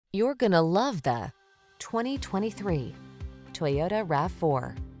You're gonna love the 2023 Toyota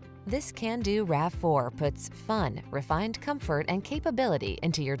RAV4. This can-do RAV4 puts fun, refined comfort, and capability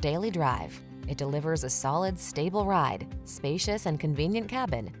into your daily drive. It delivers a solid, stable ride, spacious and convenient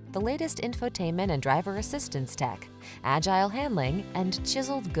cabin, the latest infotainment and driver assistance tech, agile handling, and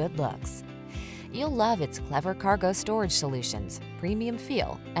chiseled good looks. You'll love its clever cargo storage solutions, premium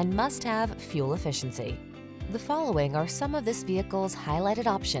feel, and must-have fuel efficiency. The following are some of this vehicle's highlighted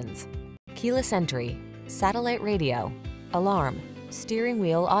options: keyless entry, satellite radio, alarm, steering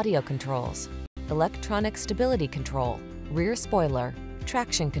wheel audio controls, electronic stability control, rear spoiler,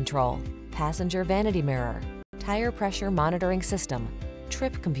 traction control, passenger vanity mirror, tire pressure monitoring system,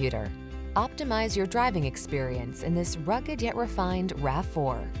 trip computer. Optimize your driving experience in this rugged yet refined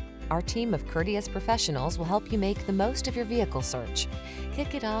RAV4. Our team of courteous professionals will help you make the most of your vehicle search.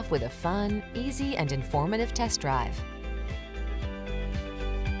 Kick it off with a fun, easy, and informative test drive.